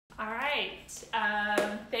All right,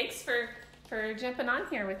 thanks for jumping on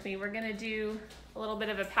here with me. We're gonna do a little bit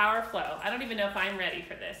of a power flow. I don't even know if I'm ready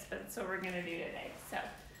for this, but that's what we're gonna do today. So,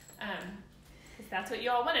 because that's what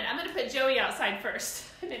you all wanted. I'm gonna put Joey outside first.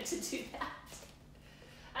 I meant to do that.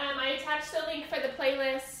 I attached the link for the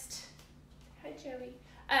playlist. Hi, Joey.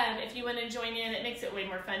 If you want to join in, it makes it way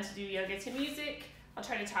more fun to do yoga to music. I'll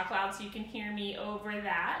try to talk loud so you can hear me over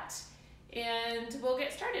that. And we'll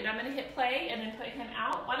get started. I'm going to hit play and then put him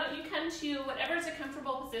out. Why don't you come to whatever's a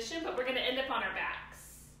comfortable position, but we're going to end up on our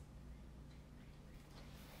backs.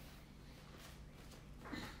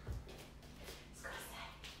 Let's go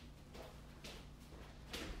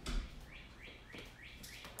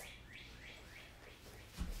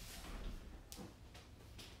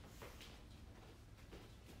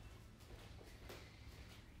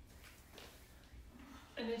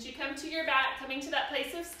And as you come to your back, coming to that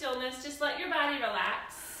place of stillness, just let your body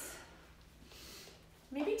relax.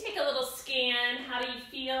 Maybe take a little scan. How do you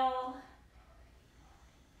feel?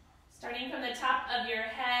 Starting from the top of your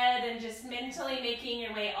head and just mentally making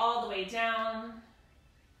your way all the way down.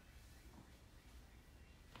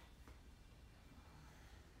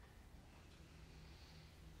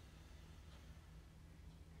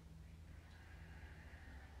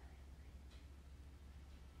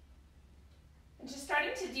 And just starting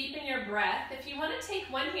to deepen your breath. If you want to take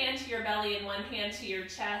one hand to your belly and one hand to your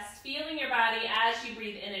chest, feeling your body as you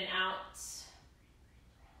breathe in and out.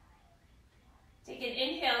 Take an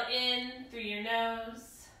inhale in through your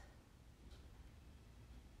nose.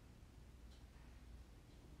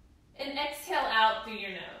 And exhale out through your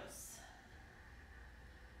nose.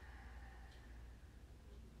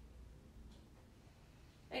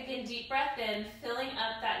 Again, deep breath in, filling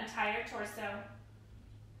up that entire torso.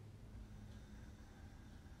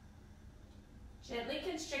 Gently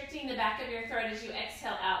constricting the back of your throat as you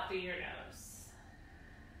exhale out through your nose.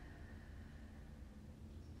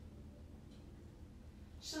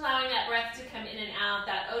 Just allowing that breath to come in and out,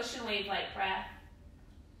 that ocean wave-like breath.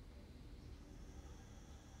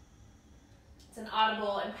 It's an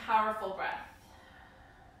audible and powerful breath.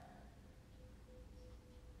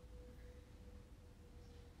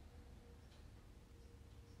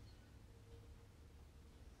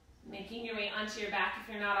 Making your way onto your back if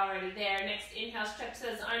you're not already there. Next inhale, stretch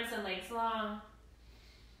those arms and legs long.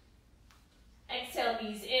 Exhale,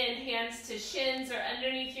 knees in, hands to shins or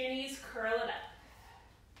underneath your knees, curl it up.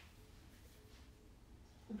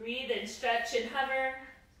 Breathe and stretch and hover.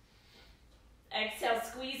 Exhale,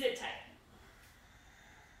 squeeze it tight.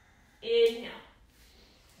 Inhale,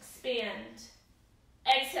 expand.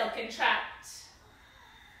 Exhale, contract.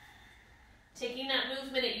 Taking that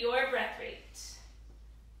movement at your breath rate.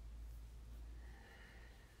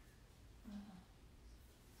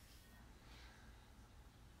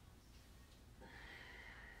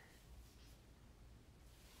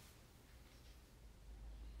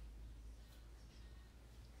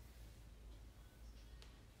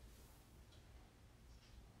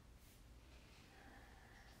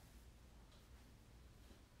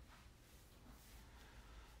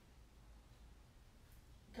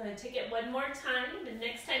 Go ahead, take it one more time. The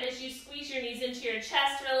next time as you squeeze your knees into your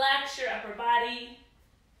chest, relax your upper body.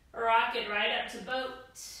 Rock it right up to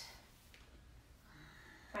boat.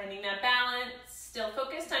 Finding that balance, still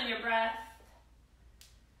focused on your breath.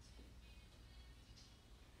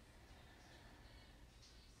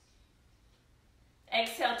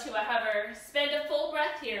 Exhale to a hover. Spend a full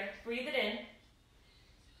breath here. Breathe it in.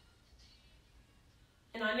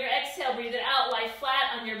 And on your exhale, breathe it out. Lie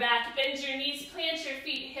flat on your back. Bend your knees, plant your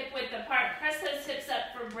feet hip width apart. Press those hips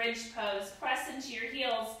up for bridge pose. Press into your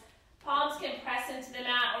heels. Palms can press into the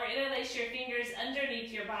mat or interlace your fingers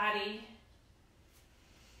underneath your body.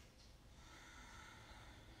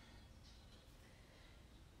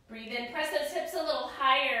 Breathe in, press those hips a little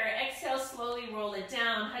higher. Exhale, slowly roll it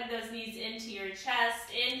down. Hug those knees into your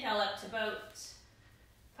chest. Inhale up to boat.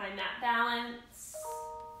 Find that balance.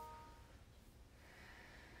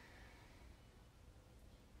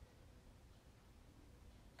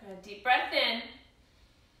 Good, deep breath in.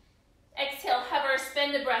 Exhale, hover,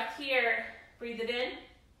 spend the breath here. Breathe it in.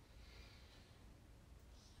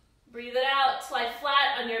 Breathe it out, lie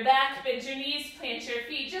flat on your back, bend your knees, plant your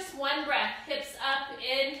feet. Just one breath, hips up,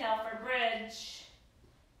 inhale for bridge.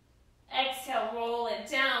 Exhale, roll it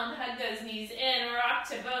down, hug those knees in, rock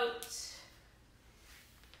to boat.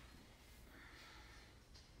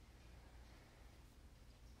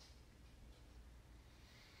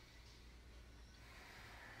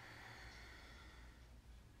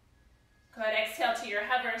 Good, exhale to your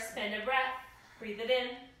hover, spend a breath, breathe it in.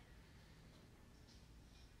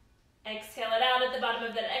 Exhale it out at the bottom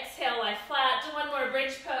of that exhale, lie flat. Do one more breath.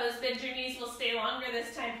 bridge pose. Bend your knees will stay longer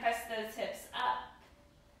this time. Press those hips up.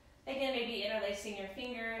 Again, maybe interlacing your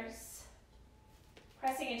fingers,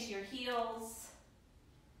 pressing into your heels.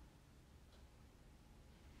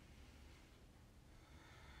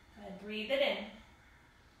 Good, breathe it in.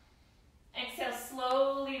 Exhale,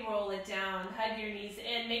 slowly roll it down. Hug your knees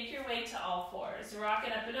in. Make your way to all fours. Rock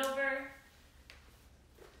it up and over.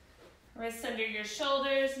 Wrists under your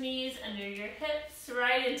shoulders, knees under your hips,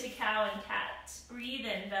 right into cow and cat. Breathe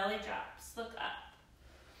in, belly drops. Look up.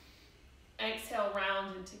 Exhale,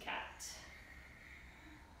 round into cat.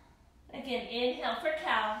 Again, inhale for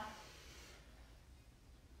cow.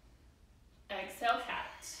 Exhale,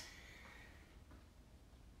 cat.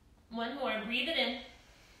 One more, breathe it in.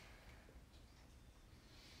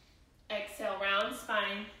 Exhale, round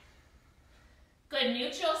spine. Good,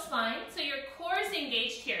 neutral spine. So your core is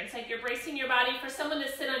engaged here. It's like you're bracing your body for someone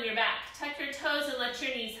to sit on your back. Tuck your toes and let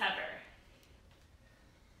your knees hover.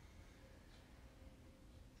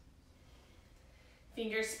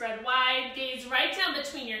 Fingers spread wide, gaze right down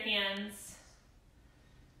between your hands.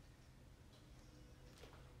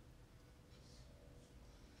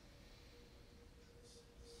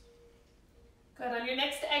 Good, on your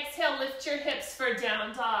next exhale, lift your hips for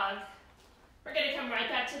down dog. We're gonna come right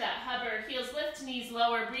back to that hover. Heels lift, knees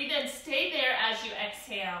lower. Breathe in, stay there as you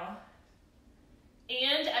exhale.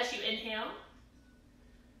 And as you inhale.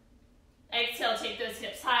 Exhale, take those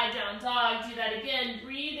hips high, down dog. Do that again,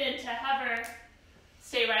 breathe into hover.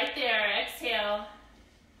 Stay right there, exhale.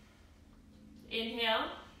 Inhale.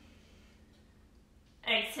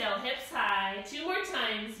 Exhale, hips high. 2 more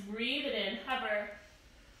times, breathe it in, hover.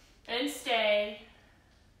 And stay.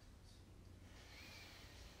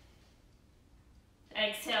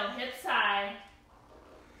 Exhale, hips high.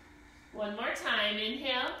 1 more time,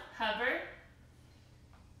 inhale, hover.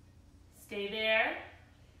 Stay there.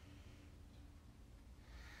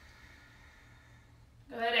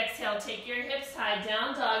 Good, exhale, take your hips high,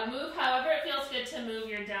 down dog. Move however it feels good to move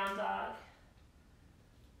your down dog.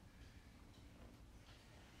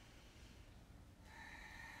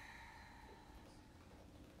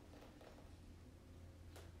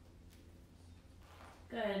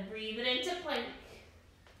 Good, breathe it into plank.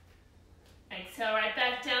 Exhale, right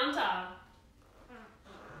back down dog.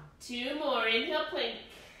 2 more, inhale, plank.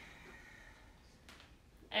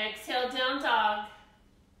 Exhale, down dog.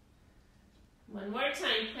 1 more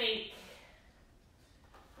time, plank.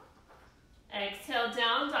 Exhale,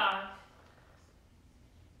 down dog.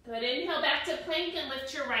 Good, inhale back to plank and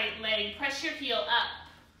lift your right leg. Press your heel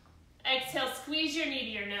up. Exhale, squeeze your knee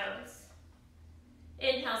to your nose.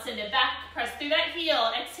 Inhale, send it back. Press through that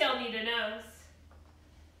heel. Exhale, knee to nose.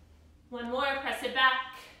 1 more, press it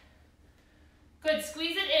back. Good,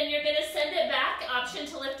 squeeze it in. You're gonna send it back. Option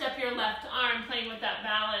to lift up your left arm, playing with that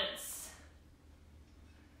balance.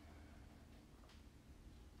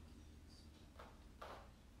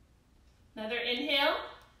 Another inhale.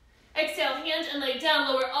 Exhale, hand and leg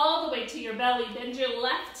down. Lower all the way to your belly. Bend your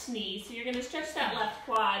left knee. So you're going to stretch that left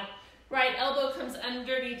quad. Right elbow comes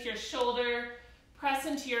underneath your shoulder. Press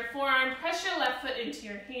into your forearm. Press your left foot into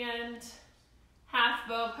your hand. Half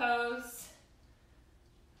bow pose.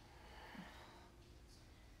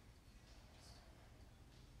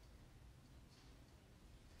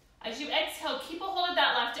 As you exhale, keep a hold of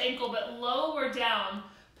that left ankle, but lower down.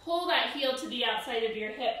 Pull that heel to the outside of your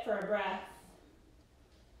hip for a breath.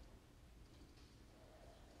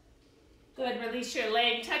 Good, release your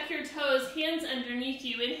leg. Tuck your toes, hands underneath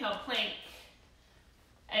you. Inhale, plank.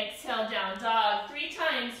 Exhale, down dog. 3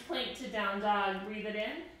 times, plank to down dog. Breathe it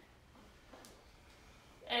in.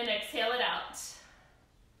 And exhale it out.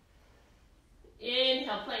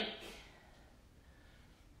 Inhale, plank.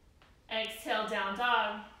 Exhale, down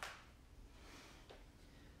dog.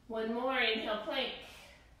 1 more, inhale, plank.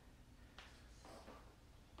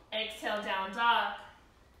 Exhale, down dog.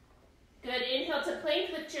 Good, inhale to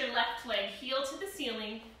plank, lift your left leg, heel to the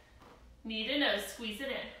ceiling, knee to nose, squeeze it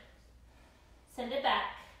in. Send it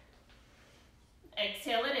back.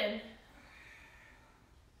 Exhale it in.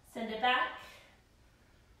 Send it back.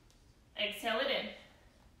 Exhale it in.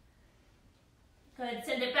 Good,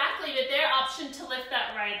 send it back, leave it there. Option to lift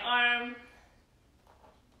that right arm.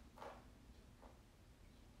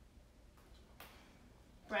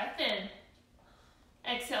 Breath in.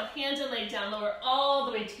 Exhale, hand and leg down, lower all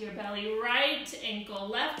the way to your belly. Right ankle,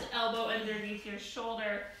 left elbow underneath your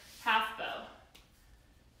shoulder, half bow.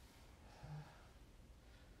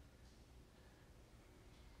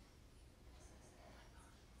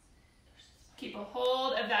 Keep a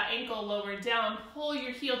hold of that ankle, lower down. Pull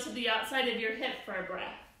your heel to the outside of your hip for a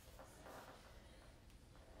breath.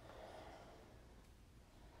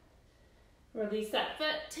 Release that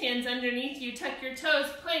foot, hands underneath you, tuck your toes,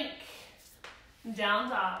 plank, down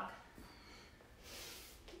dog.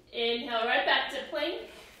 Inhale, right back to plank.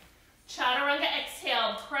 Chaturanga,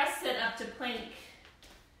 exhale, press it up to plank.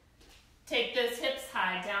 Take those hips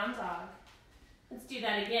high, down dog. Let's do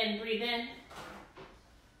that again, breathe in.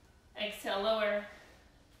 Exhale, lower.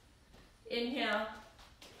 Inhale,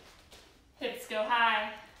 hips go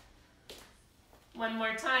high. One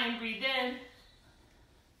more time, breathe in.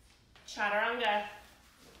 Chaturanga.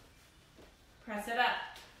 Press it up.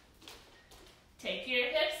 Take your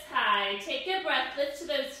hips high, take a breath, lift to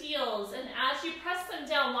those heels, and as you press them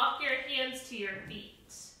down, walk your hands to your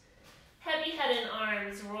feet. Heavy head and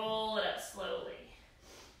arms, roll it up slowly.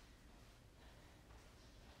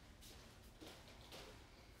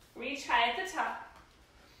 Reach high at the top.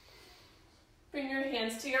 Bring your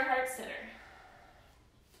hands to your heart center.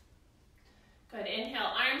 Good,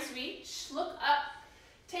 inhale, arms reach, look up.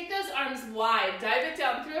 Take those arms wide, dive it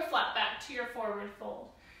down through a flat back to your forward fold.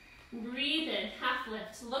 Breathe in, half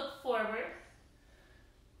lift, look forward.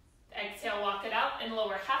 Exhale, walk it out and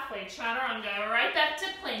lower halfway, chaturanga. Right back to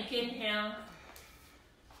plank, inhale.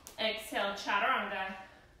 Exhale, chaturanga.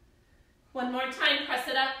 One more time, press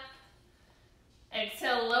it up.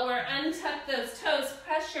 Exhale, lower, untuck those toes,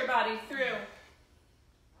 press your body through.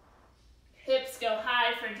 Hips go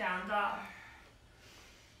high for down dog.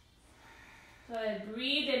 Good,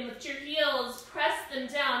 breathe in, lift your heels, press them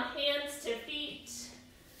down, hands to feet.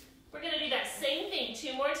 We're gonna do that same thing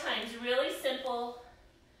 2 more times, really simple.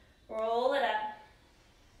 Roll it up.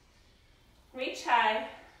 Reach high.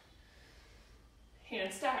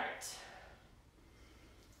 Hands to heart.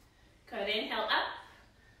 Good, inhale up.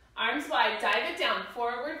 Arms wide, dive it down,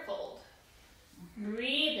 forward fold.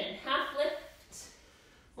 Breathe in, half lift.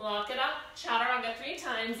 Lock it up, chaturanga 3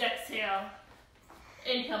 times, exhale.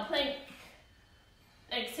 Inhale, plank.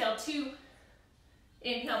 Exhale, 2.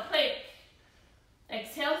 Inhale, plank.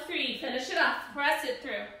 Exhale, 3. Finish it off. Press it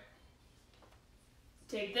through.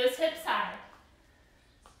 Take those hips high.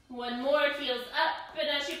 One more, heels up. And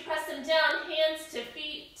as you press them down, hands to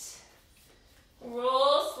feet.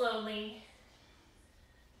 Roll slowly.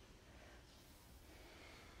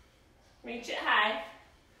 Reach it high.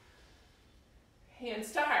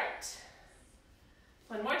 Hands to heart.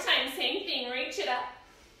 One more time, same thing. Reach it up.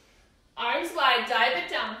 Arms wide, dive it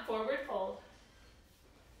down, forward fold.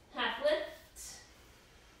 Half lift.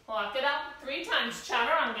 Walk it up 3 times,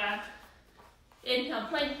 chaturanga. Inhale,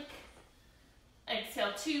 plank.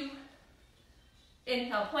 Exhale, 2.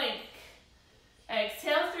 Inhale, plank.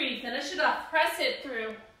 Exhale, 3. Finish it off. Press it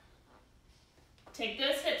through. Take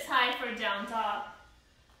those hips high for down dog.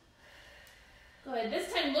 Good.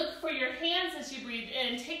 This time, look for your hands as you breathe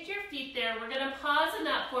in. Take your feet there. We're going to pause in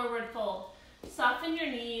that forward fold. Soften your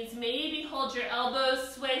knees. Maybe hold your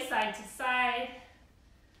elbows, sway side to side.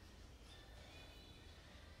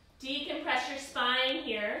 Decompress your spine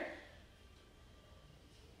here.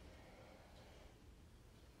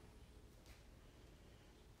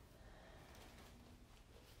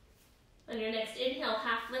 On your next inhale,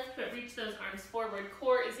 half lift, but reach those arms forward.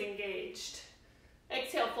 Core is engaged.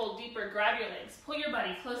 Exhale, fold deeper, grab your legs. Pull your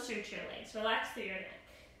body closer to your legs. Relax through your neck.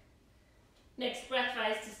 Next breath,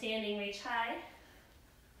 rise to standing, reach high.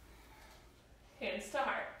 Hands to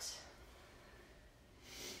heart.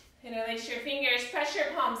 Interlace your fingers, press your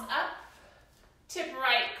palms up. Tip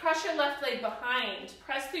right, cross your left leg behind.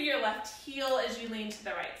 Press through your left heel as you lean to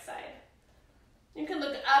the right side. You can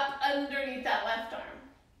look up underneath that left arm.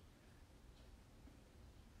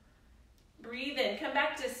 Breathe in, come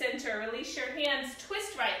back to center, release your hands,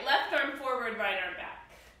 twist right, left arm forward, right arm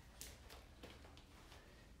back.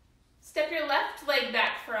 Step your left leg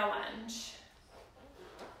back for a lunge.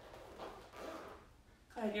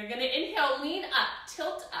 Good, you're gonna inhale, lean up,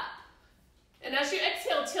 tilt up. And as you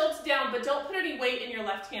exhale, tilt down, but don't put any weight in your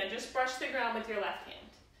left hand, just brush the ground with your left hand.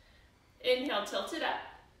 Inhale, tilt it up.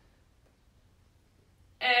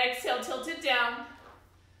 Exhale, tilt it down.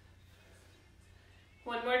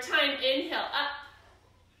 One more time, inhale, up.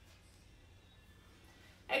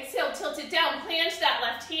 Exhale, tilt it down, planche that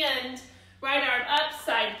left hand. Right arm up,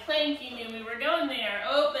 side plank, you knew we were going there.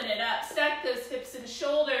 Open it up, stack those hips and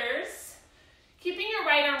shoulders. Keeping your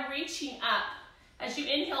right arm reaching up. As you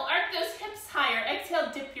inhale, arc those hips higher. Exhale,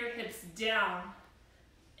 dip your hips down.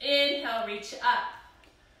 Inhale, reach up.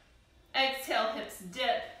 Exhale, hips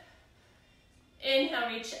dip. Inhale,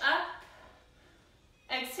 reach up.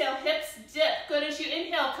 Exhale, hips dip. Good. As you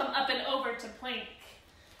inhale, come up and over to plank.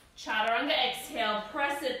 Chaturanga, exhale,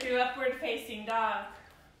 press it through upward facing dog.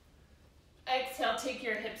 Exhale, take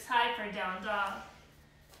your hips high for down dog.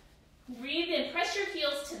 Breathe in, press your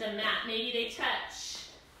heels to the mat. Maybe they touch.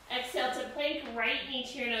 Exhale to plank, right knee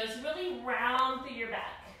to your nose. Really round through your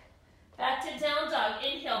back. Back to down dog.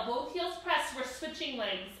 Inhale, both heels press. We're switching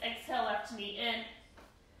legs. Exhale, left knee in.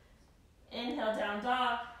 Inhale, down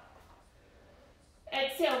dog.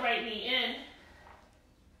 Exhale, right knee in.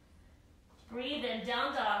 Breathe in,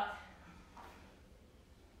 down dog.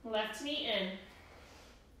 Left knee in.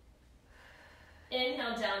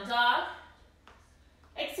 Inhale, down dog.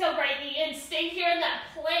 Exhale, right knee in. Stay here in that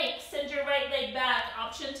plank. Send your right leg back.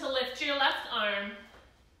 Option to lift your left arm.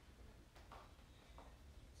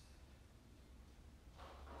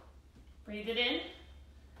 Breathe it in.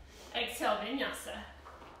 Exhale, vinyasa.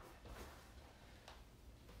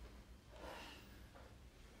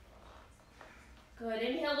 Good.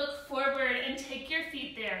 Inhale, look forward and take your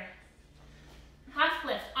feet there. Half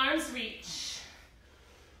lift, arms reach.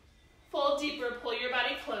 Fold deeper, pull your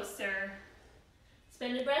body closer.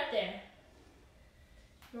 Spend a breath there.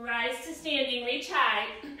 Rise to standing, reach high.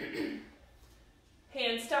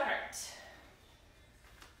 Hands to heart.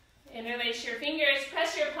 Interlace your fingers,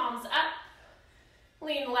 press your palms up.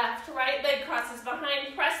 Lean left, right leg crosses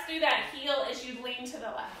behind. Press through that heel as you lean to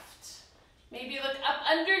the left. Maybe look up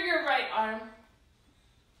under your right arm.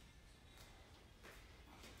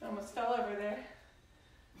 Almost fell over there.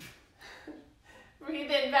 Breathe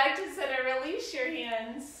in, back to center, release your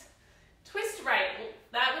hands. Twist right,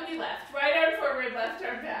 that would be left. Right arm forward, left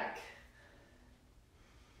arm back.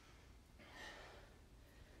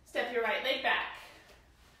 Step your right leg back.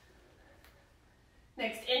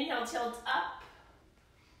 Next, inhale, tilt up.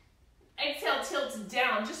 Exhale, tilt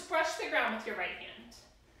down. Just brush the ground with your right hand.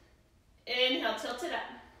 Inhale, tilt it up.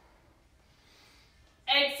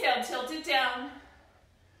 Exhale, tilt it down.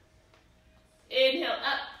 Inhale,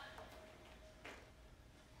 up.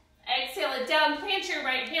 Exhale it down. Plant your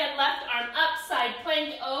right hand, left arm up, side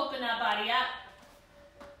plank. Open that body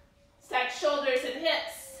up. Stack shoulders and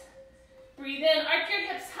hips. Breathe in, arc your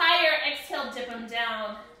hips higher. Exhale, dip them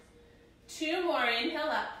down. 2 more, inhale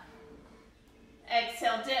up.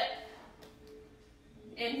 Exhale, dip.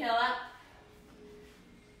 Inhale up.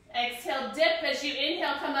 Exhale, dip. As you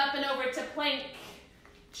inhale, come up and over to plank.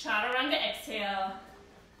 Chaturanga, exhale.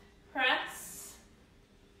 Press.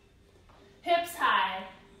 Hips high.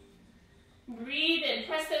 Breathe in,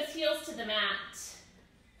 press those heels to the mat.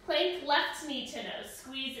 Plank left knee to nose,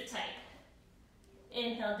 squeeze it tight.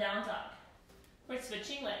 Inhale, down dog. We're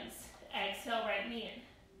switching legs. Exhale, right knee in.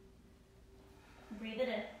 Breathe it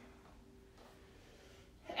in.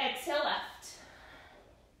 Exhale, left.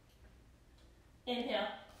 Inhale.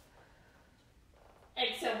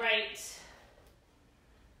 Exhale, right.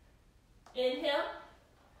 Inhale.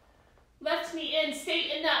 Left knee in,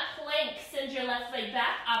 stay in that plank. Send your left leg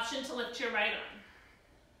back. Option to lift your right arm.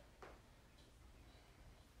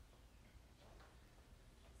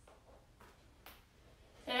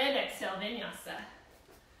 And exhale, vinyasa.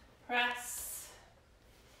 Press.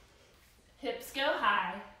 Hips go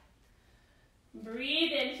high.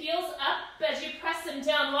 Breathe in, heels up. As you press them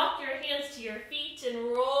down, walk your hands to your feet and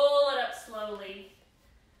roll it up slowly.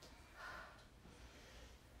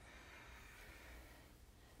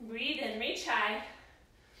 Breathe in, reach high.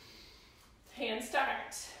 Hands to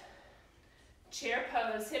heart. Chair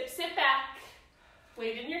pose, hips sit back.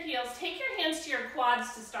 Weight in your heels. Take your hands to your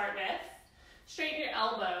quads to start with. Straighten your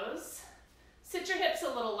elbows. Sit your hips a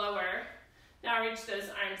little lower. Now reach those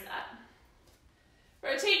arms up.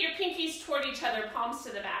 Rotate your pinkies toward each other, palms to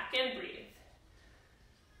the back, and breathe.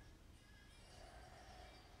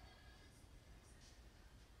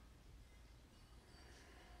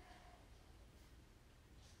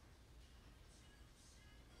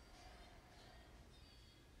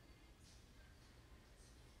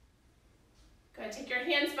 Good. Take your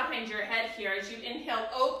hands behind your head here. As you inhale,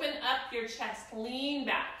 open up your chest, lean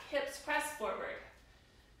back, hips press forward.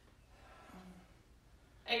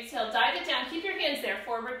 Exhale, dive it down. Keep your hands there,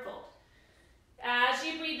 forward fold. As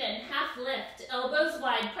you breathe in, half lift, elbows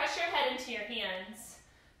wide, press your head into your hands.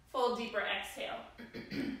 Fold deeper, exhale.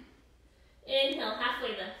 Inhale,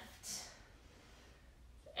 halfway lift.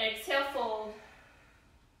 Exhale, fold.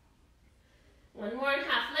 One more and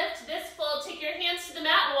half lift. This fold, take your hands to the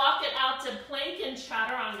mat, walk it out to plank and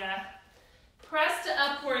chaturanga. Press to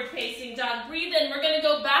upward facing dog. Breathe in. We're going to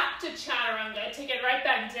go back to chaturanga. Take it right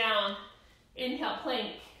back down. Inhale,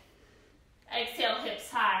 plank. Exhale, hips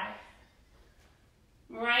high.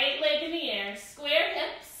 Right leg in the air. Square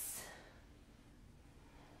hips.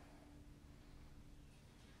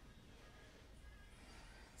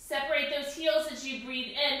 Separate those heels as you breathe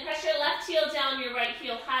in. Press your left heel down, your right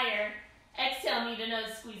heel higher. Exhale, knee to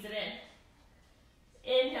nose, squeeze it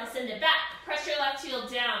in. Inhale, send it back. Press your left heel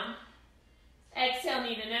down. Exhale,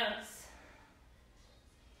 knee to nose.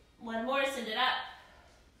 One more, send it up.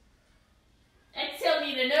 Exhale,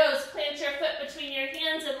 knee to nose. Plant your foot between your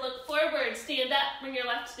hands and look forward. Stand up, bring your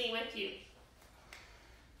left knee with you.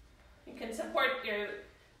 You can support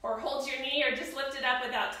or hold your knee or just lift it up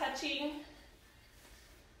without touching.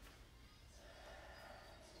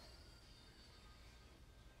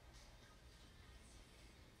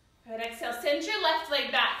 Good, exhale, send your left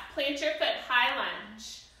leg back. Plant your foot, high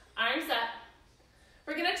lunge. Arms up.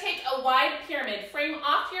 We're gonna take a wide pyramid. Frame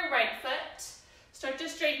off your right foot. Start to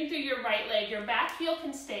straighten through your right leg. Your back heel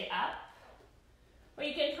can stay up. Or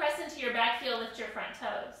you can press into your back heel, lift your front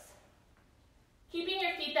toes. Keeping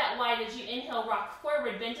your feet that wide as you inhale, rock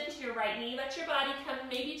forward, bend into your right knee. Let your body come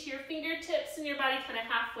maybe to your fingertips and your body kind of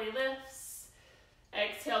halfway lifts.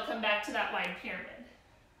 Exhale, come back to that wide pyramid.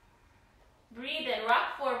 Breathe in,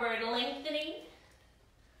 rock forward, lengthening.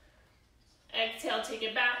 Exhale, take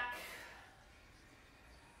it back.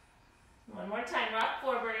 One more time, rock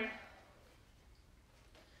forward.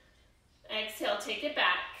 Exhale, take it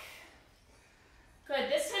back. Good,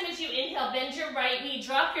 this time as you inhale, bend your right knee,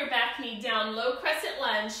 drop your back knee down, low crescent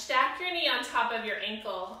lunge, stack your knee on top of your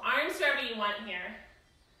ankle, arms wherever you want here.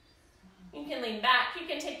 You can lean back, you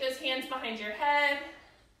can take those hands behind your head.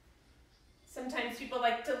 Sometimes people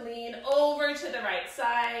like to lean over to the right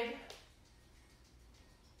side.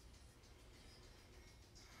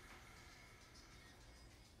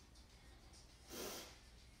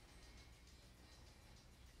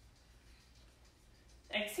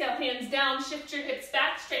 Exhale, hands down, shift your hips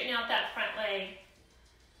back, straighten out that front leg.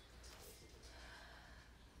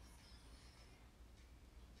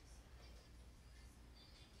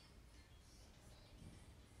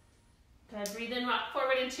 Good, breathe in, rock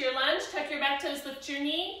forward into your lunge, tuck your back toes, lift your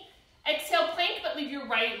knee. Exhale, plank, but leave your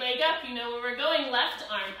right leg up. You know where we're going, left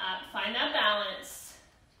arm up. Find that balance.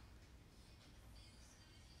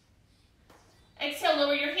 Exhale,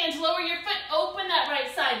 lower your hands, lower your foot, open that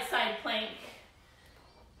right side, side plank.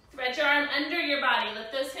 Thread your arm under your body,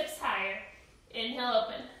 lift those hips higher. Inhale,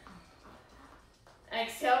 open.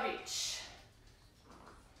 Exhale, reach.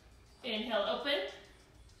 Inhale, open.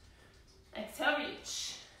 Exhale,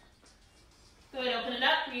 reach. Good, open it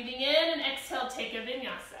up, breathing in, and exhale, take a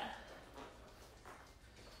vinyasa.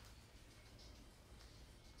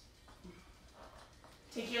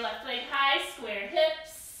 Take your left leg high, square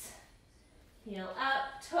hips. Heel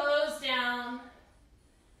up, toes down.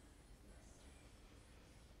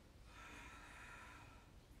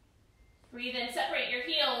 Breathe in, separate your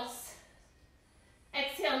heels.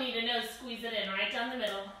 Exhale, knee to nose, squeeze it in, right down the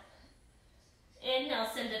middle. Inhale,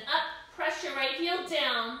 send it up, press your right heel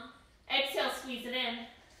down. Exhale, squeeze it in.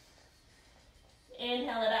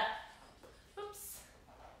 Inhale it up. Oops.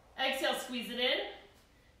 Exhale, squeeze it in.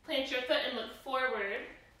 Plant your foot and look forward.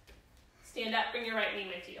 Stand up, bring your right knee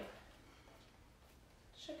with you.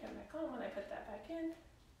 Should come back on when I put that back in.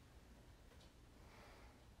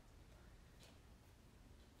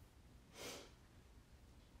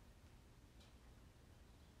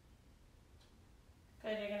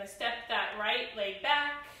 Good, you're gonna step that right leg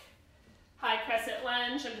back. High crescent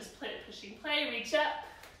lunge, I'm just pushing play, reach up.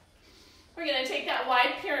 We're gonna take that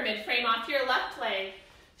wide pyramid, frame off your left leg,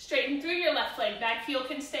 straighten through your left leg, back heel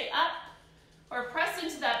can stay up, or press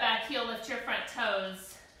into that back heel, lift your front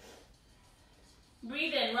toes.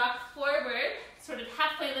 Breathe in, rock forward, sort of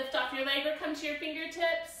halfway lift off your leg or come to your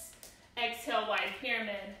fingertips. Exhale, wide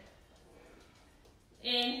pyramid.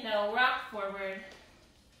 Inhale, rock forward.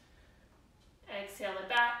 Exhale it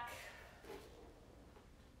back.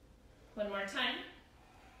 One more time.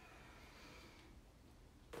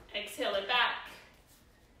 Exhale it back.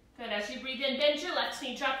 Good, as you breathe in, bend your left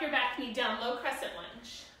knee, drop your back knee down, low crescent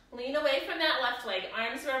lunge. Lean away from that left leg,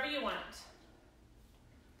 arms wherever you want.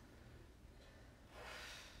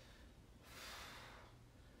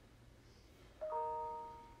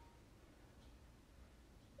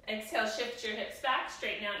 Exhale, shift your hips back,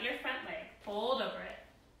 straighten out your front leg, fold over it.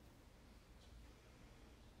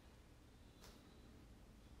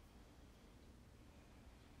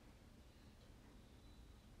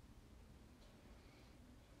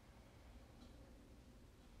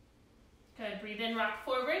 Good, breathe in, rock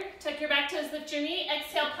forward, tuck your back toes, lift your knee,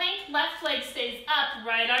 exhale, plank, left leg stays up,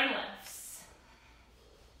 right arm lifts.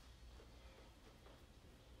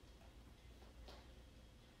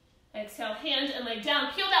 Exhale, hand and leg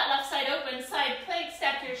down, peel that left side open, side plank,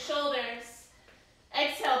 stack your shoulders.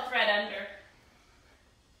 Exhale, thread under.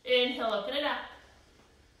 Inhale, open it up.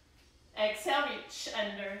 Exhale, reach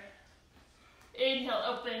under.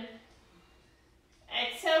 Inhale, open.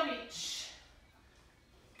 Exhale, reach.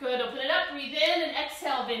 Good, open it up, breathe in, and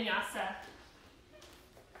exhale, vinyasa.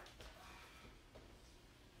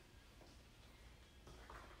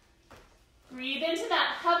 Breathe into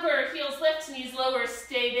that hover, heels lift, knees lower.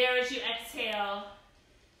 Stay there as you exhale.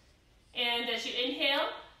 And as you inhale,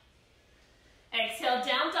 exhale,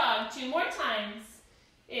 down dog. 2 more times.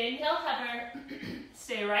 Inhale, hover.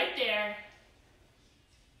 Stay right there.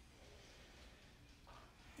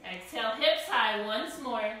 Exhale, hips high. Once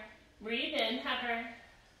more. Breathe in, hover.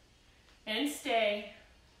 And stay.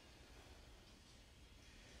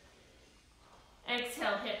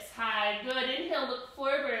 Exhale, hips high. Good. Inhale, look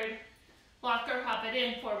forward. Lock or hop it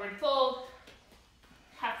in. Forward fold.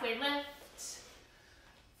 Halfway lift.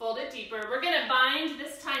 Fold it deeper. We're going to bind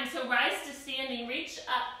this time. So rise to standing. Reach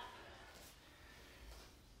up.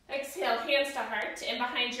 Exhale, hands to heart and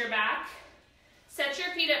behind your back. Set your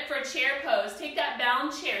feet up for a chair pose. Take that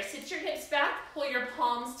bound chair. Sit your hips back. Pull your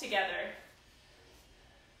palms together.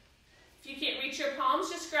 If you can't reach your palms,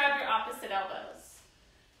 just grab your opposite elbows.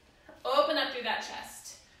 Open up through that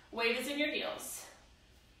chest. Weight is in your heels.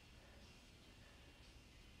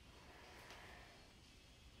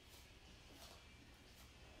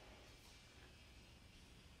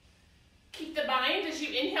 Keep the bind as you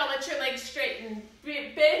inhale, let your legs straighten.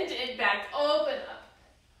 Bend it back, open up.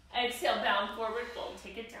 Exhale, bound, forward fold,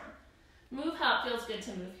 take it down. Move how it feels good to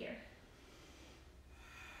move here.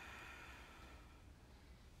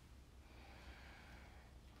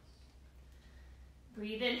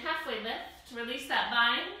 Breathe in, halfway lift, release that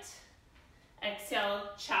bind. Exhale,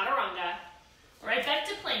 chaturanga. Right back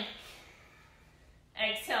to plank.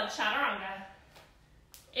 Exhale, chaturanga.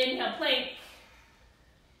 Inhale, plank.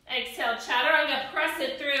 Exhale, chaturanga, press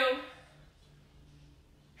it through.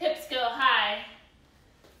 Hips go high.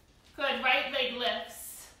 Good, right leg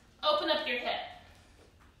lifts. Open up your hip.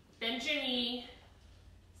 Bend your knee.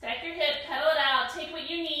 Stack your hip, pedal it out, take what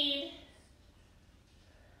you need.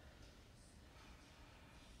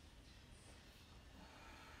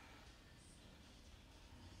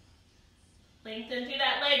 Lengthen through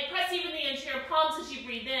that leg. Press evenly into your palms as you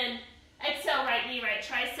breathe in. Exhale, right knee, right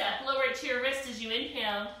tricep. Lower it to your wrist as you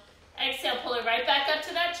inhale. Exhale, pull it right back up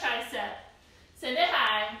to that tricep. Send it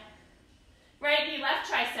high. Right knee, left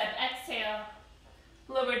tricep. Exhale.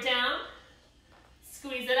 Lower down.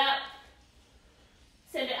 Squeeze it up.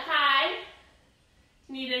 Send it high.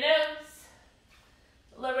 Knee to nose.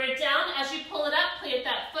 Lower it down. As you pull it up, plant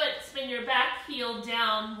that foot. Spin your back heel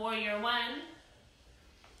down. Warrior one.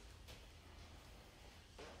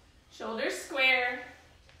 Shoulders square.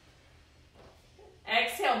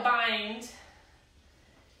 Exhale, bind.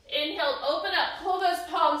 Inhale, open up, pull those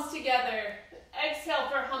palms together. Exhale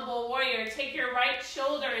for humble warrior. Take your right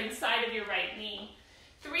shoulder inside of your right knee.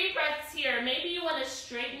 3 breaths here. Maybe you want to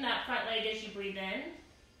straighten that front leg as you breathe in.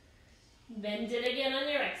 Bend it again on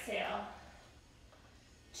your exhale.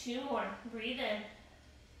 2 more. Breathe in.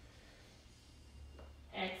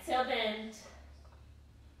 Exhale, bend.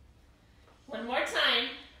 1 more time.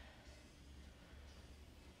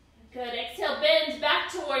 Good. Exhale, bend back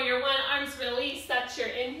to warrior one. Arms release. That's your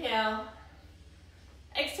inhale.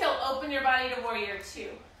 Exhale, open your body to warrior two.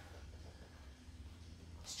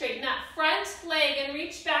 Straighten that front leg and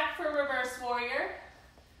reach back for reverse warrior.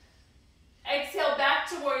 Exhale, back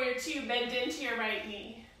to warrior two. Bend into your right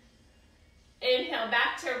knee. Inhale,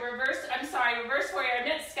 back to reverse warrior. I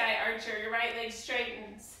meant sky archer. Your right leg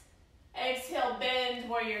straightens. Exhale, bend,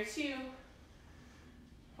 warrior two.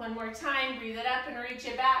 1 more time, breathe it up and reach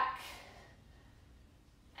it back.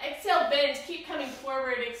 Exhale, bend, keep coming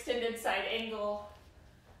forward, extended side angle.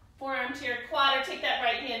 Forearm to your quad, or take that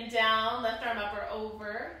right hand down, left arm up or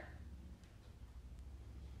over.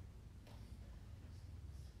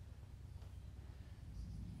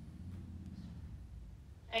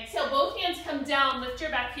 Exhale, both hands come down, lift your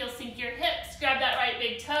back heel, sink your hips, grab that right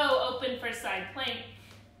big toe, open for side plank.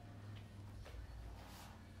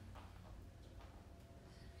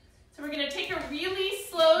 So we're going to take a really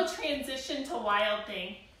slow transition to wild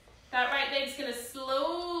thing. That right leg's going to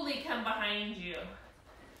slowly come behind you.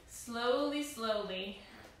 Slowly, slowly.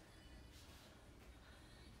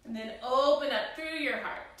 And then open up through your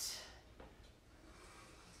heart.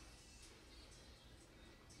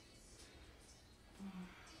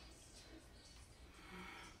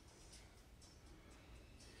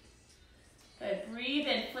 Good. Breathe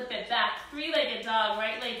in, flip it back. 3-legged dog,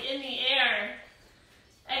 right leg in the air.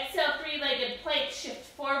 Exhale, 3-legged plank, shift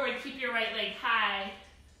forward, keep your right leg high.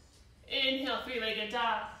 Inhale, 3-legged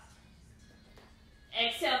dog.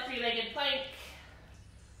 Exhale, 3-legged plank.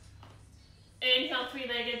 Inhale,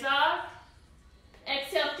 3-legged dog.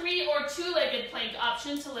 Exhale, 3 or 2-legged plank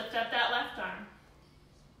option to lift up that left arm.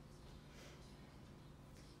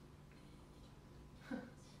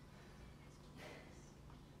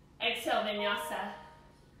 Exhale, vinyasa.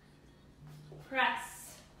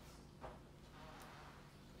 Press.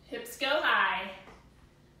 go high.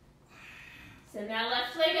 So now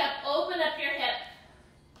left leg up, open up your hip.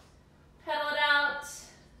 Pedal it out,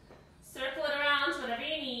 circle it around, whatever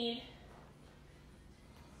you need.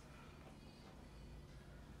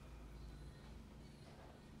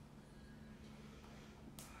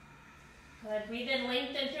 Good, breathe in,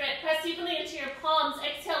 lengthen through it. Press evenly into your palms.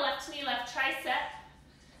 Exhale, left knee, left tricep.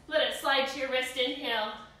 Let it slide to your wrist,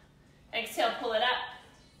 inhale. Exhale, pull it up.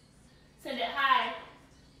 Send it high.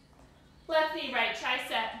 Left knee, right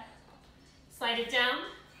tricep. Slide it down.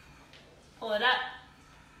 Pull it up.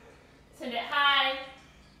 Send it high.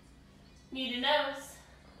 Knee to nose.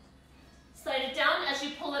 Slide it down. As you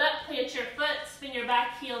pull it up, plant your foot. Spin your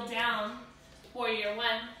back heel down. Warrior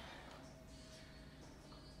one.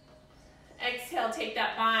 Exhale, take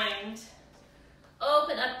that bind.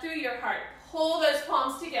 Open up through your heart. Pull those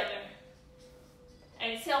palms together.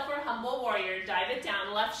 Exhale for humble warrior. Dive it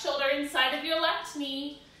down. Left shoulder inside of your left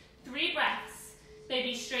knee. 3 breaths.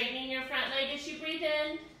 Maybe straightening your front leg as you breathe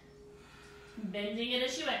in. Bending it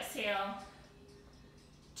as you exhale.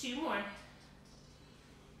 2 more.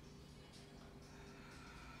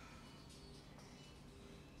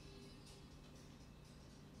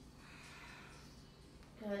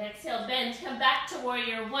 Good, exhale, bend, come back to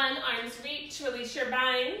warrior one, arms reach, release your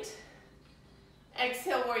bind.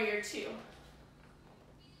 Exhale, warrior two.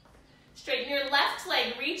 Straighten your left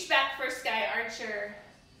leg, reach back for sky archer.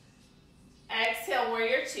 Exhale,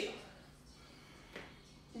 warrior two.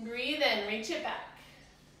 Breathe in, reach it back.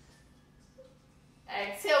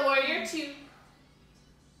 Exhale, warrior two.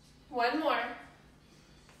 1 more.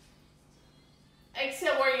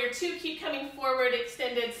 Exhale, warrior two, keep coming forward,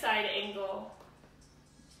 extended side angle.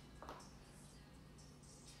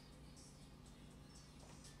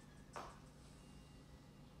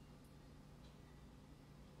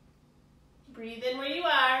 Breathe in where you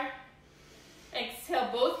are. Exhale,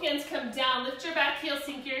 both hands come down. Lift your back heel,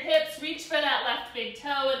 sink your hips. Reach for that left big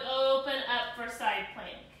toe and open up for side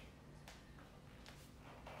plank.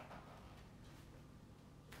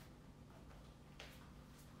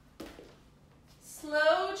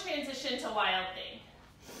 Slow transition to wild thing.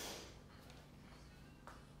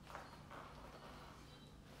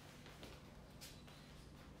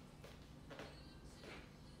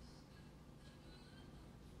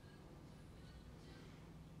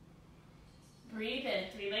 Breathe in,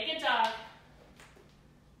 3-legged dog.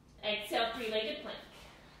 Exhale, 3-legged plank.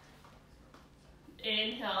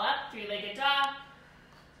 Inhale up, 3-legged dog.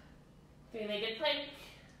 3-legged plank.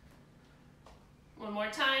 1 more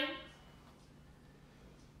time.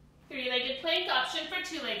 3-legged plank, option for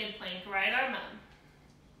 2-legged plank, right arm up.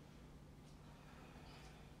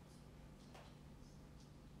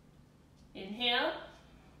 Inhale.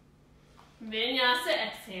 Vinyasa,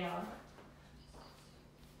 exhale.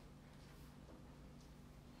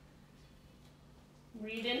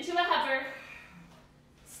 Breathe into a hover.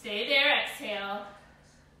 Stay there, exhale.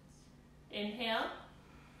 Inhale.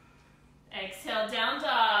 Exhale, down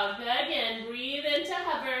dog. Again, breathe into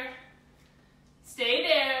hover. Stay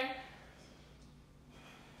there.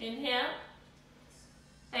 Inhale.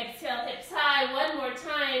 Exhale, hips high. 1 more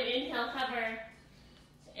time. Inhale, hover.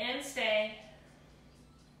 And stay.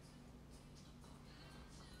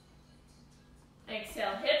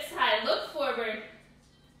 Exhale, hips high. Look forward.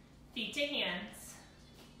 Feet to hands.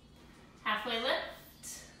 Halfway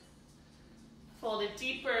lift. Fold it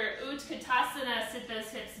deeper. Utkatasana. Sit those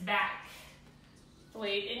hips back.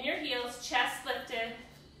 Weight in your heels. Chest lifted.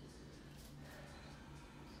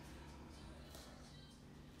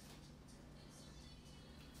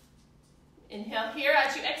 Inhale here.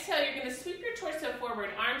 As you exhale, you're going to sweep your torso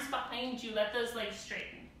forward. Arms behind you. Let those legs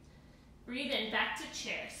straighten. Breathe in. Back to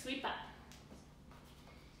chair. Sweep up.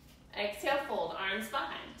 Exhale, fold. Arms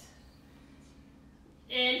behind.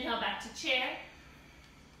 Inhale, back to chair.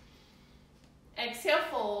 Exhale,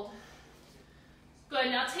 fold. Good,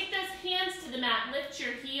 now take those hands to the mat, lift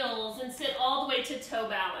your heels, and sit all the way to toe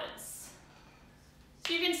balance.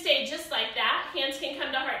 So you can stay just like that. Hands can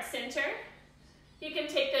come to heart center. You can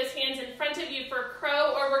take those hands in front of you for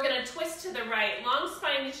crow, or we're gonna twist to the right. Long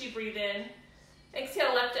spine as you breathe in.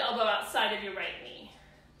 Exhale, left elbow outside of your right knee.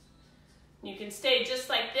 You can stay just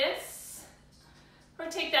like this. Or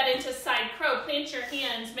take that into side crow, plant your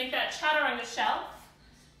hands, make that chaturanga shelf.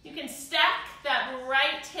 You can stack that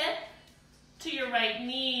right hip to your right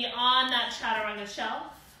knee on that chaturanga shelf.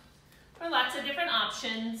 Or lots of different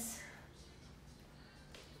options.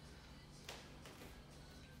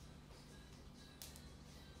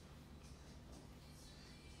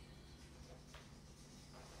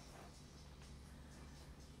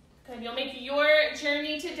 Good, you'll make your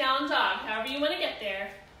journey to down dog, however you want to get there.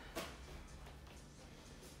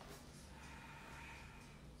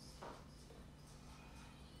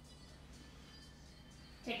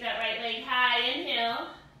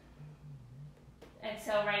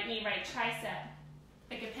 knee, right tricep.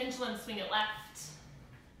 Like a pendulum, swing it left.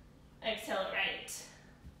 Exhale it right.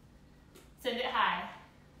 Send it high.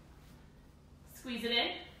 Squeeze it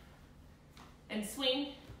in. And swing.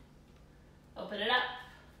 Open it up.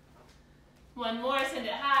 One more, send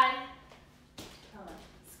it high.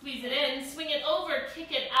 Squeeze it in, swing it over,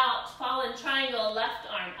 kick it out, fallen triangle, left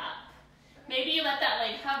arm up. Maybe you let that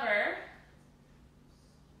leg hover.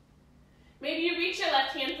 Maybe you reach your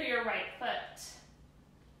left hand for your right foot.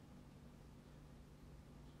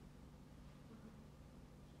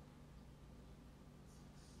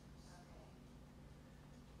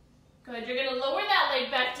 Good, you're gonna lower that leg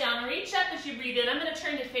back down, reach up as you breathe in. I'm gonna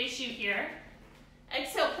turn to face you here.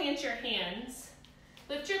 Exhale, plant your hands.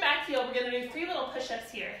 Lift your back heel. We're gonna do 3 little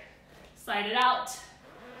push-ups here. Slide it out,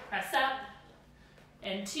 press up,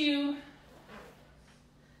 and 2,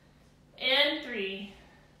 and 3.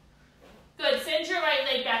 Good, send your right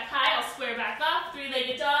leg back high. I'll square back off,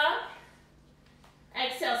 3-legged dog.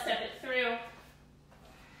 Exhale, step it through.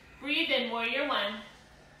 Breathe in, warrior 1.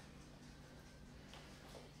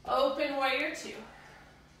 Open, warrior 2.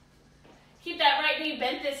 Keep that right knee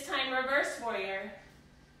bent this time, reverse warrior.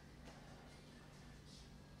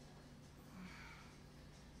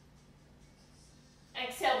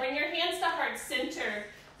 Exhale, bring your hands to heart center.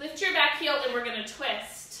 Lift your back heel and we're gonna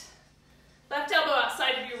twist. Left elbow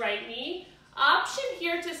outside of your right knee. Option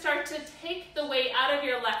here to start to take the weight out of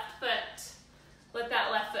your left foot. Let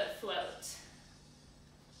that left foot float.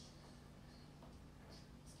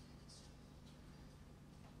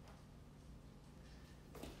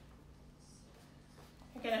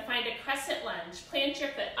 You're gonna find a crescent lunge. Plant your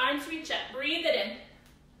foot, arms reach up, breathe it in.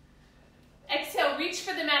 Exhale, reach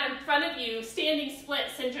for the mat in front of you, standing split,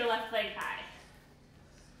 send your left leg high.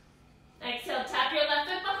 Exhale, tap your left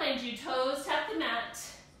foot behind you, toes tap the mat.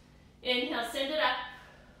 Inhale, send it up.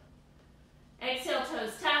 Exhale,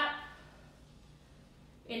 toes tap.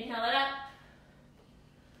 Inhale it up.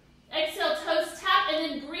 Exhale, toes tap,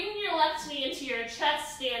 and then bring your left knee into your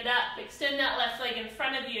chest, stand up. Extend that left leg in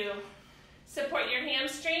front of you. Support your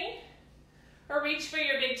hamstring, or reach for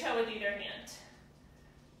your big toe with either hand.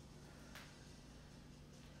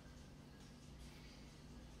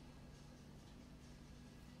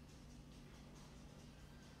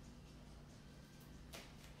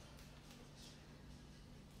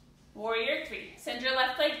 Warrior 3, send your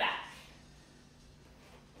left leg back.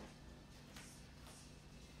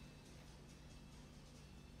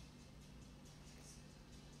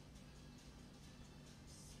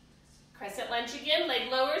 Crescent lunge again,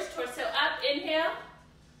 leg lowers, torso up, inhale.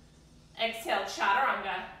 Exhale,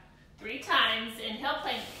 chaturanga. 3 times, inhale,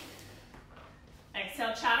 plank.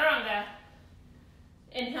 Exhale, chaturanga.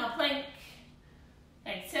 Inhale, plank.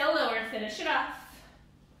 Exhale, lower, finish it off.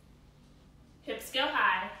 Hips go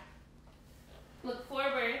high. Look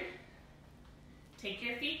forward. Take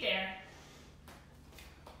your feet there.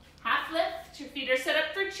 Half lift, your feet are set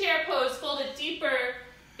up for chair pose. Fold it deeper.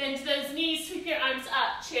 Bend those knees, sweep your arms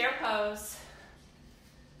up, chair pose.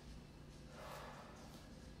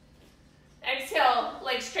 Exhale,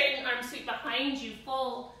 legs straighten, arms sweep behind you,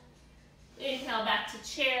 fold. Inhale, back to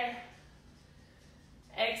chair.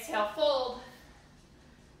 Exhale, fold.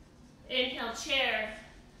 Inhale, chair.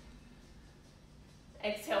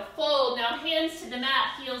 Exhale, fold. Now hands to the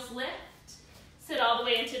mat, heels lift. Sit all the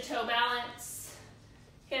way into toe balance.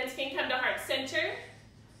 Hands can come to heart center.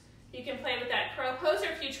 You can play with that crow pose,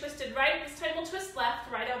 or if you twisted right, this time we'll twist left,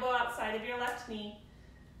 right elbow outside of your left knee.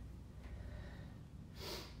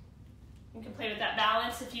 You can play with that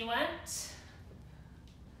balance if you want.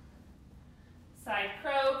 Side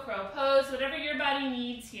crow, crow pose, whatever your body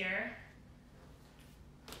needs here.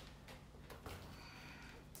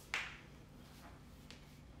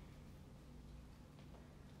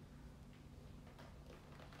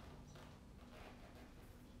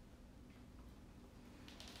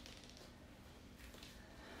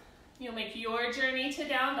 You'll make your journey to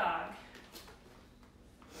down dog.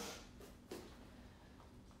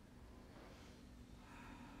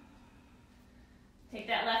 Take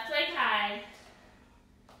that left leg high.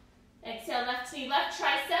 Exhale, left knee, left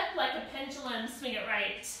tricep like a pendulum, swing it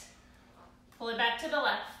right. Pull it back to the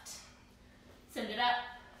left. Send it up.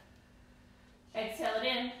 Exhale it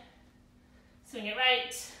in. Swing it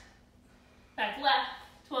right. Back left.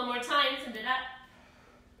 1 more time, send it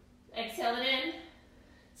up. Exhale it in.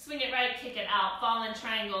 Swing it right, kick it out, fallen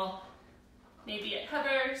triangle. Maybe it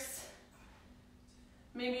hovers.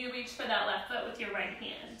 Maybe you reach for that left foot with your right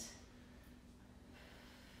hand.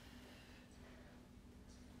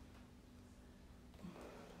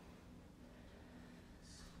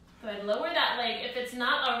 Good, lower that leg if it's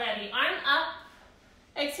not already. Arm up,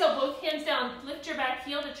 Exhale, both hands down. Lift your back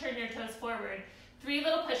heel to turn your toes forward. 3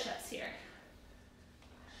 little push-ups here.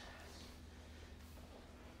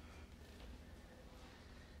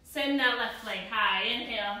 Send that left leg high.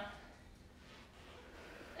 Inhale.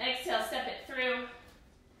 Exhale, step it through.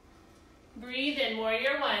 Breathe in,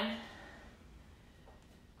 warrior 1.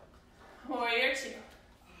 Warrior 2.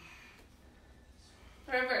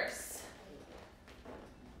 Reverse.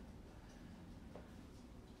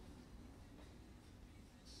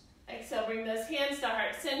 Exhale, bring those hands to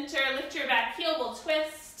heart center. Lift your back heel, we'll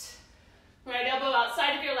twist. Right elbow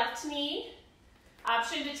outside of your left knee.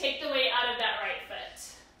 Option to take the weight out of that right foot.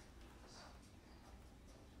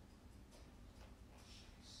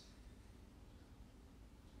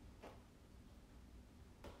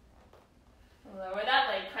 Lower that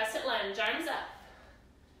leg, crescent lunge, arms up.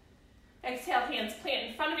 Exhale, hands plant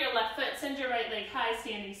in front of your left foot, send your right leg high,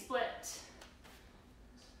 standing split.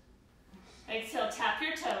 Exhale, tap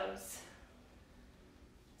your toes.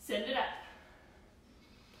 Send it up.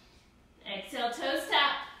 Exhale, toes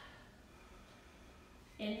tap.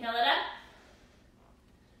 Inhale it up.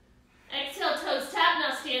 Exhale, toes tap.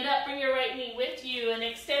 Now stand up, bring your right knee with you and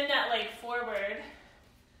extend that leg forward.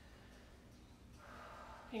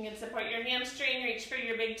 You can support your hamstring, reach for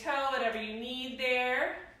your big toe, whatever you need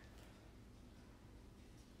there.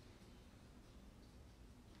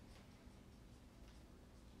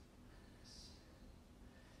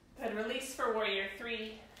 Good, release for warrior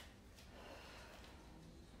 3.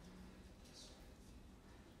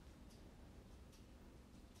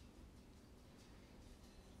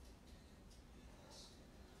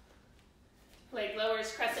 Leg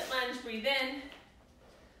lowers, crescent lunge, breathe in.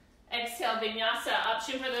 Exhale, vinyasa,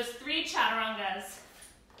 option for those 3 chaturangas.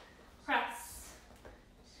 Press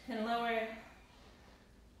and lower,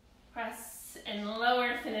 press and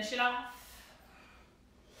lower, finish it off.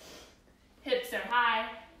 Hips are high.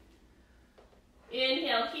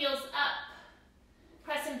 Inhale, heels up.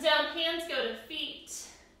 Press them down, hands go to feet.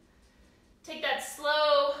 Take that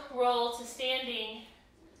slow roll to standing.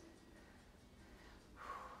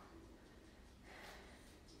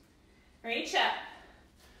 Reach up.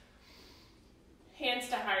 Hands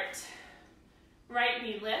to heart. Right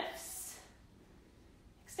knee lifts.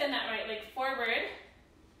 Extend that right leg forward.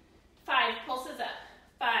 5, pulses up.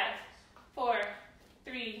 5, 4,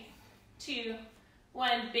 3, 2,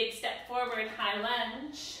 1. Big step forward, high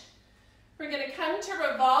lunge. We're going to come to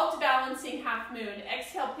revolved balancing half moon.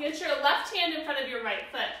 Exhale, plant your left hand in front of your right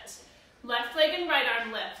foot. Left leg and right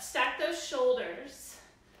arm lift. Stack those shoulders.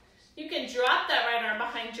 You can drop that right arm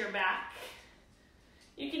behind your back.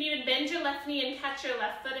 You can even bend your left knee and catch your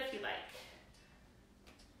left foot if you like.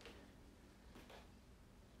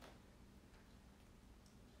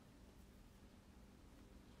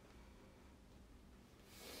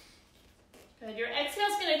 Good. Your exhale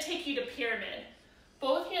is going to take you to pyramid.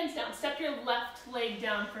 Both hands down. Step your left leg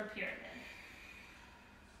down for pyramid.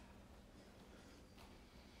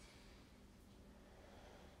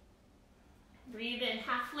 Breathe in,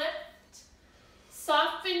 half lift.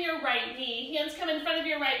 Soften your right knee. Hands come in front of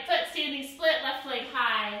your right foot, standing split, left leg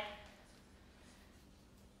high.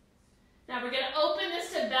 Now we're going to open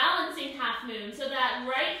this to balancing half moon. So that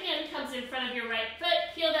right hand comes in front of your right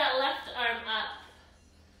foot. Peel that left arm up.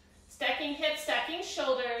 Stacking hips, stacking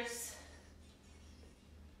shoulders.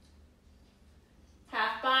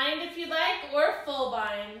 Half bind if you like, or full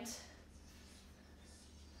bind.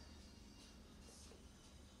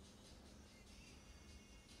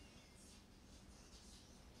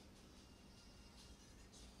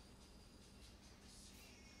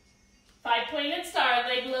 Five-pointed star,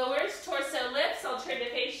 leg lowers, torso lifts. I'll turn to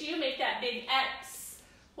face you. Make that big X.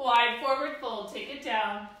 Wide forward fold. Take it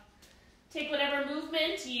down. Take whatever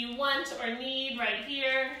movement you want or need right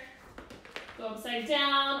here. Go upside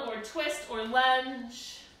down or twist or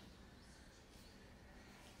lunge.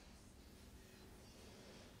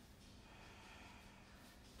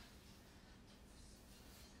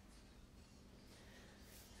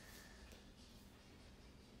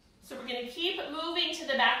 So we're going to keep moving to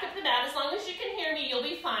the back of the mat. As long as you can hear me, you'll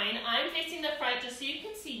be fine. I'm facing the front just so you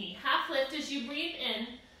can see me. Half lift as you breathe in.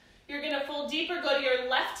 You're going to fold deeper, go to your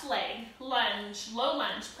left leg, lunge, low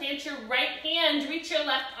lunge. Plant your right hand, reach your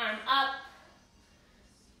left arm up.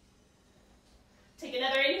 Take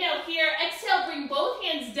another inhale here. Exhale, bring both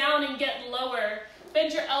hands down and get lower.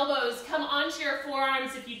 Bend your elbows, come onto your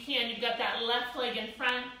forearms if you can. You've got that left leg in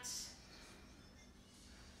front.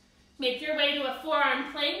 Make your way to a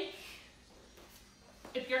forearm plank.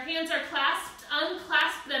 If your hands are clasped,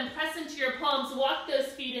 unclasp them, press into your palms, walk those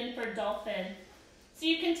feet in for dolphin. So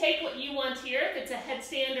you can take what you want here, if it's a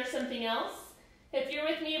headstand or something else. If you're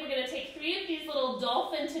with me, we're going to take 3 of these little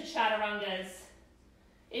dolphin to chaturangas.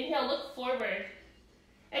 Inhale, look forward.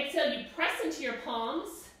 Exhale, you press into your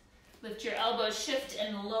palms. Lift your elbows, shift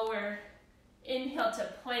and lower. Inhale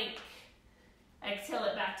to plank. Exhale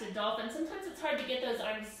it back to dolphin. Sometimes it's hard to get those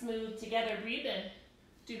arms smooth together. Breathe in.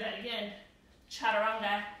 Do that again.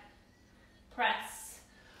 Chaturanga. Press.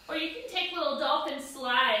 Or you can take little dolphin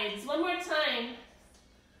slides. One more time.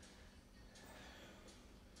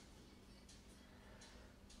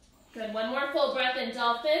 Good. One more full breath in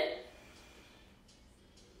dolphin.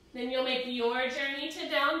 Then you'll make your journey to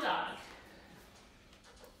down dog.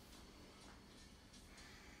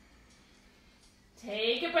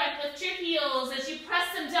 Take a breath, lift your heels. As you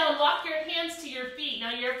press them down, walk your hands to your feet.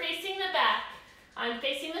 Now you're facing the back. I'm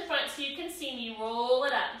facing the front so you can see me. Roll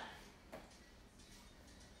it up.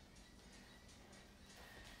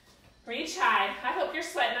 Reach high. I hope you're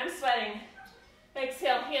sweating. I'm sweating.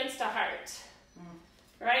 Exhale, hands to heart.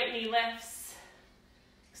 Right knee lifts.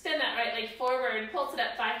 Extend that right leg forward. Pulse it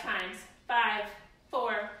up 5 times. 5,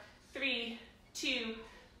 4, 3, 2,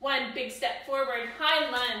 1. Big step forward. High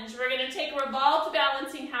lunge. We're going to take a revolved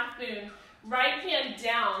balancing half moon. Right hand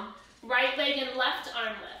down. Right leg and left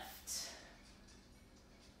arm lift.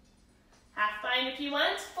 Half bind if you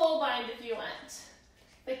want. Full bind if you want.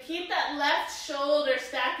 But keep that left shoulder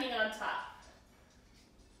stacking on top.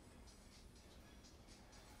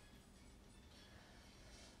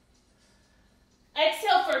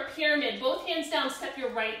 Exhale for pyramid. Both hands down, step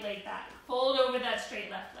your right leg back. Fold over that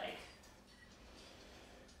straight left leg.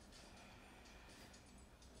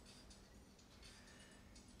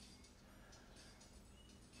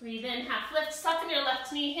 Breathe in, half lift, soften your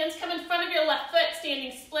left knee. Hands come in front of your left foot,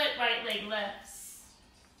 standing split, right leg lifts.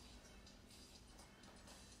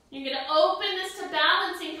 You're going to open this to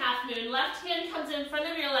balancing half moon. Left hand comes in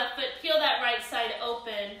front of your left foot. Feel that right side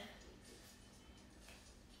open.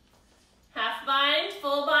 Half bind,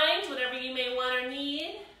 full bind, whatever you may want or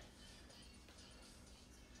need.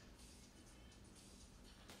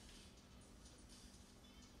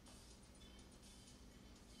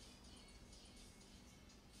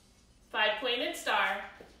 Five-pointed star.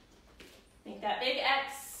 Make that big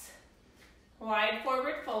X. Wide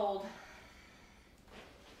forward fold.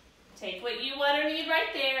 Take what you want or need right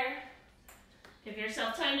there. Give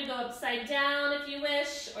yourself time to go upside down if you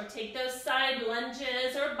wish, or take those side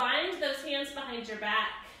lunges, or bind those hands behind your back.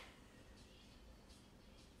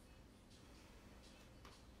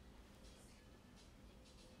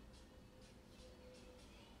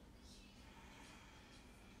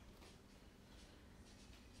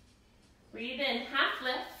 Breathe in, half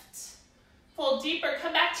lift. Fold deeper,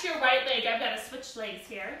 come back to your right leg. I've got to switch legs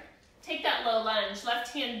here. Take that low lunge,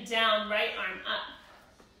 left hand down, right arm up.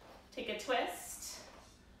 Take a twist.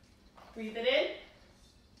 Breathe it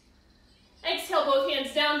in. Exhale, both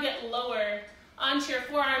hands down, get lower onto your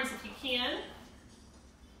forearms if you can.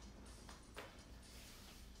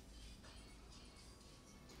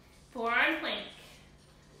 Forearm plank.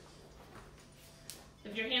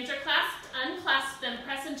 If your hands are clasped, unclasp them,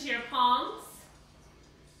 press into your palms.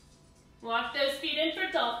 Walk those feet in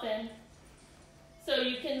for dolphin. So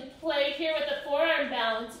you can play here with the forearm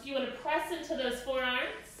balance. If you want to press into those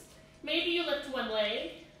forearms, maybe you lift one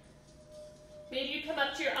leg. Maybe you come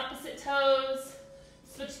up to your opposite toes,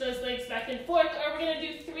 switch those legs back and forth, or we're going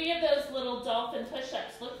to do 3 of those little dolphin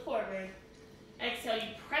push-ups. Look forward. Exhale,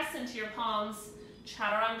 you press into your palms,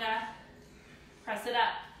 chaturanga, press it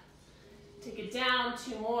up. Take it down,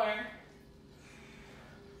 2 more.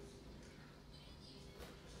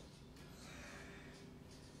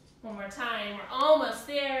 One more time, we're almost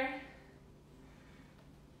there.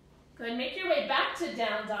 Go ahead and make your way back to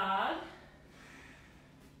down dog.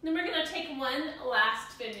 Then we're going to take one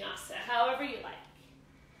last vinyasa, however you like.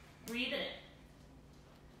 Breathe in.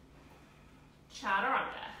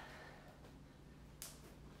 Chaturanga.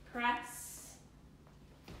 Press.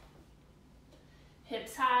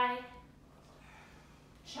 Hips high.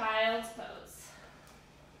 Child's pose.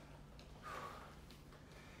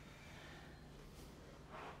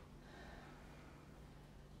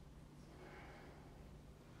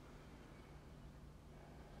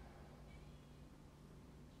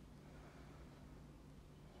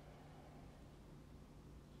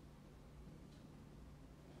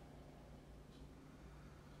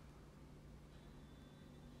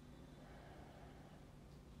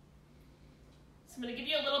 So I'm going to give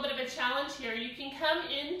you a little bit of a challenge here. You can come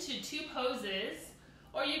into 2 poses,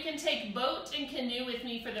 or you can take boat and canoe with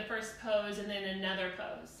me for the first pose and then another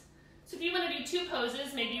pose. So if you want to do 2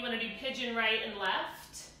 poses, maybe you want to do pigeon right and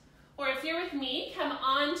left. Or if you're with me, come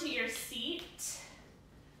onto your seat.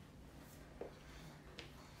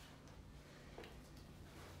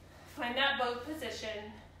 Find that boat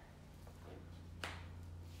position.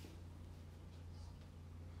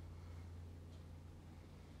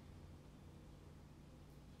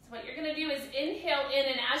 What you're going to do is inhale in,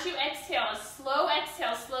 and as you exhale, a slow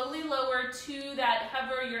exhale, slowly lower to that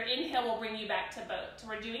hover. Your inhale will bring you back to boat. So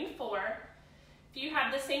we're doing 4. If you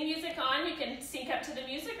have the same music on, you can sync up to the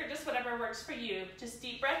music or just whatever works for you. Just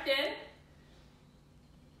deep breath in.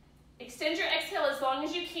 Extend your exhale as long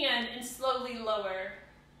as you can and slowly lower.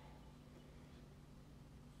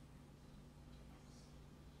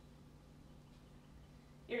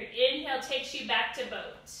 Your inhale takes you back to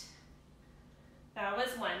boat. That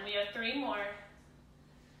was 1. We have 3 more.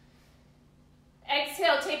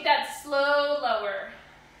 Exhale, take that slow lower.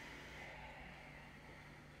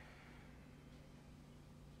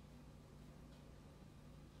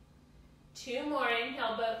 Two more.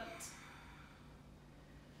 Inhale, boat.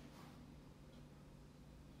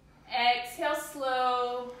 Exhale,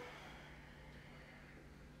 slow.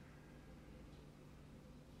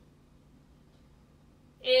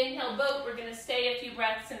 Inhale, boat. We're going to stay a few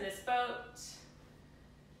breaths in this boat.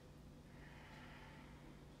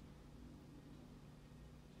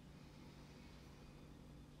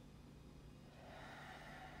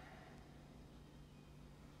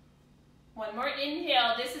 One more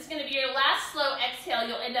inhale. This is going to be your last slow exhale.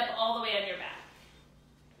 You'll end up all the way on your back.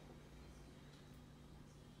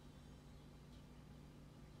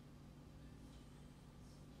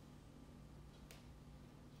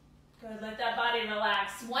 Good. Let that body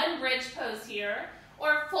relax. One bridge pose here,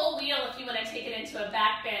 or full wheel if you want to take it into a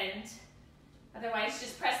back bend. Otherwise,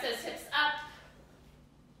 just press those hips up.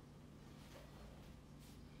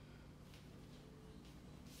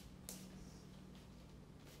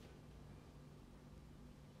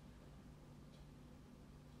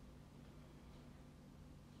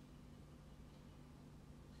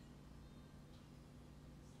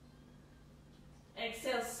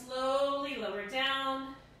 Exhale, slowly lower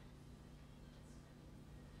down.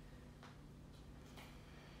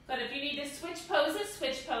 But if you need to switch poses,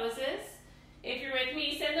 switch poses. If you're with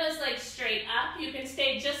me, send those legs straight up. You can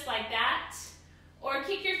stay just like that. Or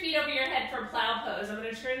kick your feet over your head for plow pose. I'm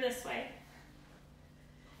going to turn this way.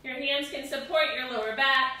 Your hands can support your lower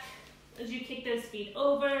back as you kick those feet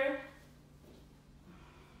over.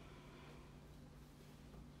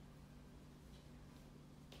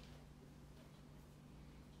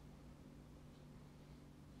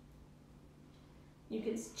 You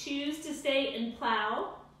can choose to stay in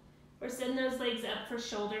plow or send those legs up for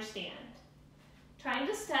shoulder stand. Trying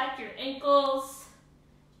to stack your ankles,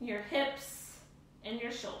 your hips, and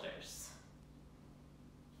your shoulders.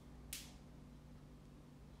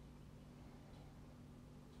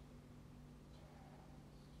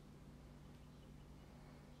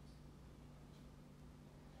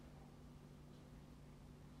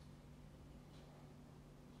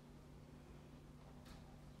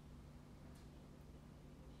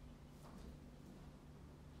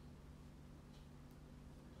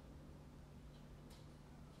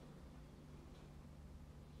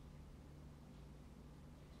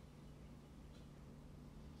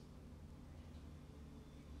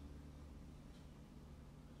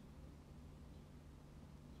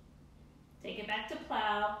 Take it back to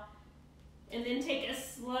plow, and then take a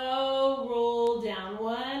slow roll down,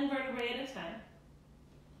 one vertebrae at a time.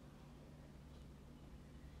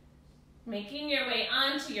 Making your way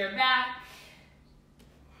onto your back.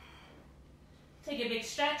 Take a big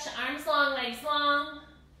stretch, arms long, legs long.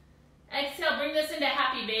 Exhale, bring this into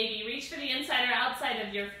happy baby. Reach for the inside or outside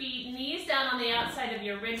of your feet, knees down on the outside of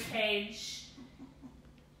your rib cage.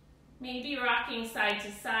 Maybe rocking side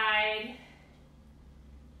to side.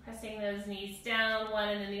 Pressing those knees down, one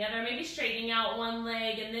and then the other. Maybe straightening out one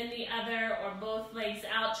leg and then the other, or both legs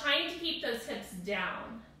out. Trying to keep those hips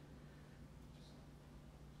down.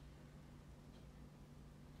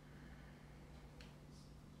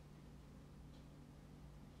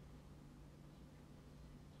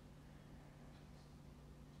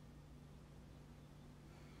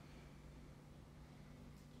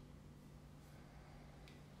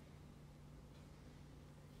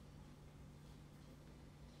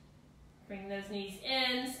 Bring those knees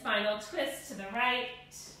in, spinal twist to the right.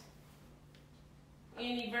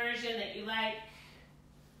 Any version that you like.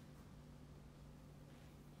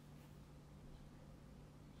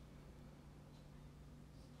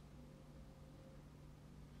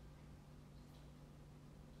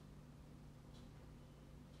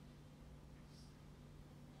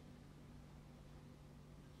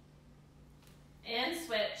 And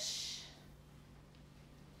switch.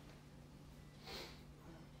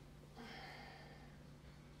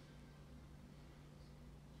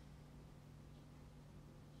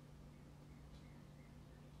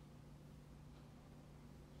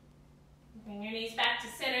 Bring your knees back to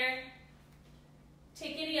center.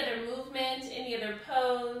 Take any other movement, any other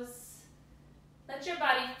pose. Let your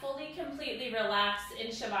body fully, completely relax in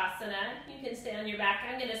Shavasana. You can stay on your back.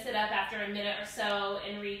 I'm going to sit up after a minute or so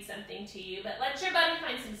and read something to you, but let your body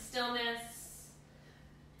find some stillness.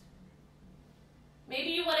 Maybe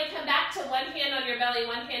you want to come back to one hand on your belly,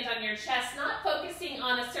 one hand on your chest, not focusing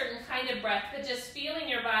on a certain kind of breath, but just feeling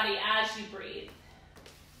your body as you breathe.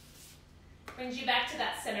 Brings you back to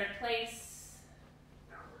that centered place.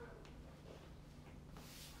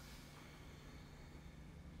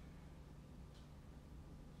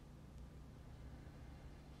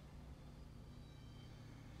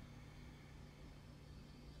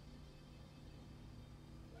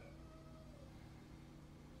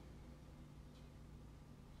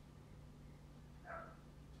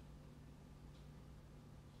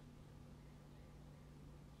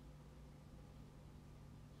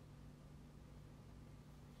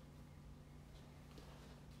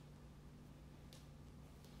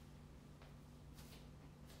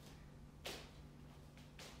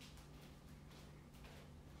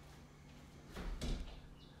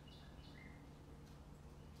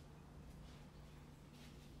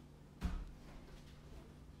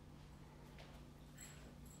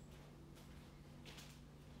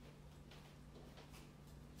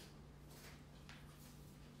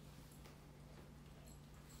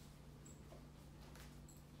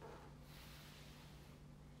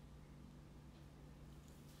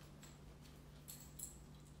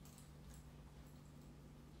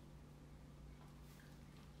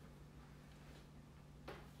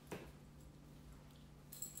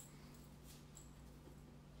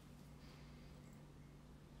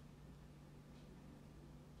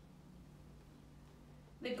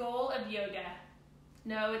 The goal of yoga.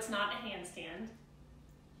 No, it's not a handstand.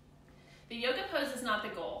 The yoga pose is not the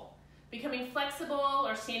goal. Becoming flexible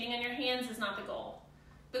or standing on your hands is not the goal.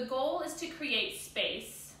 The goal is to create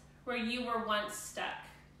space where you were once stuck.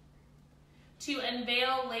 To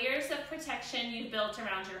unveil layers of protection you've built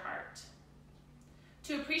around your heart.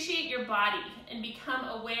 To appreciate your body and become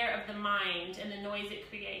aware of the mind and the noise it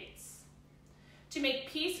creates. To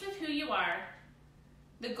make peace with who you are.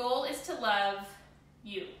 The goal is to love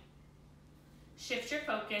you. Shift your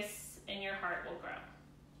focus and your heart will grow.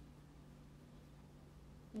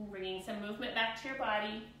 And bringing some movement back to your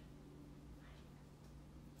body.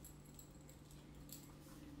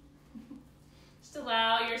 Just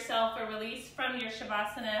allow yourself a release from your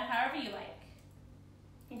Shavasana however you like.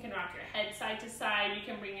 You can rock your head side to side. You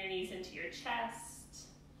can bring your knees into your chest.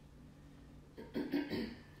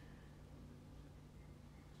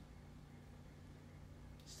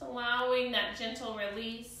 Allowing that gentle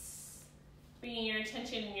release, bringing your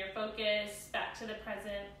attention and your focus back to the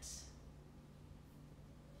present.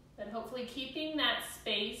 Then hopefully keeping that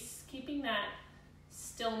space, keeping that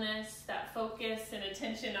stillness, that focus and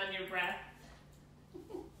attention on your breath.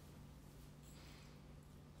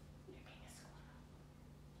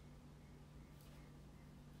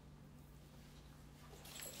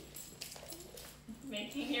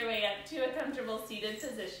 Making your way up to a comfortable seated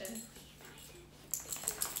position.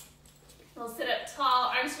 We'll sit up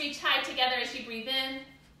tall, arms reach high together as you breathe in.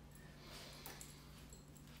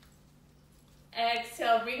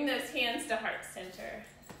 Exhale, bring those hands to heart center.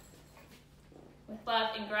 With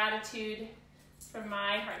love and gratitude from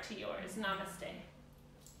my heart to yours. Namaste.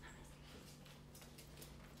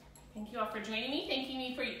 Thank you all for joining me. Thank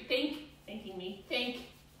you for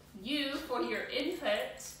your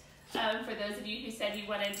input. For those of you who said you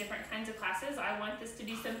wanted different kinds of classes, I want this to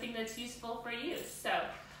be something that's useful for you. So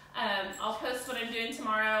I'll post what I'm doing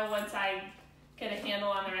tomorrow once I get a handle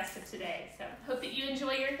on the rest of today. So hope that you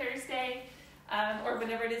enjoy your Thursday or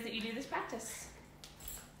whenever it is that you do this practice.